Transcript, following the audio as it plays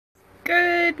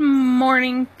Good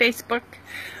morning, Facebook.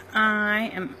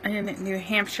 I am in New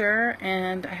Hampshire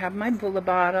and I have my Bula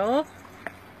bottle.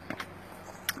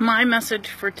 My message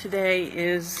for today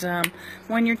is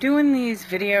when you're doing these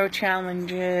video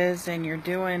challenges and you're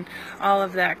doing all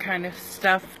of that kind of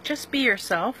stuff, just be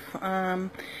yourself.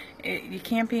 You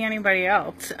can't be anybody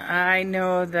else. I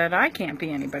know that I can't be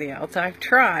anybody else. I've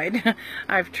tried.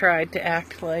 I've tried to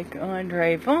act like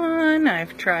Andre Vaughn.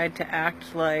 I've tried to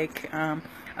act like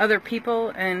other people,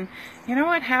 and you know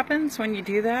what happens when you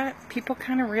do that? People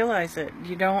kind of realize it.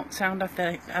 You don't sound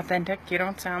authentic. You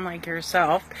don't sound like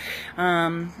yourself,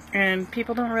 and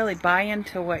people don't really buy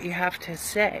into what you have to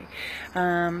say.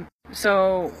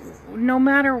 So no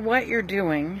matter what you're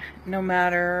doing, no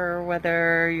matter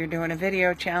whether you're doing a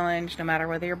video challenge, no matter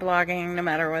whether you're blogging, no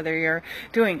matter whether you're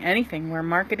doing anything where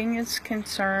marketing is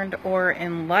concerned or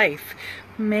in life,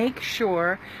 make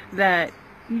sure that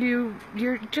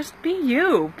you're just be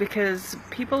you, because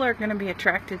people are going to be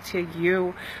attracted to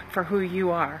you for who you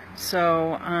are.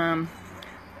 So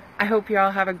I hope you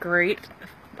all have a great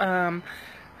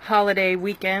holiday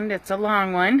weekend. It's a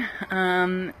long one,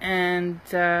 and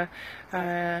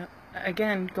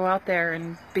again, go out there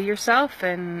and be yourself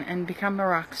and become a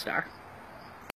rock star.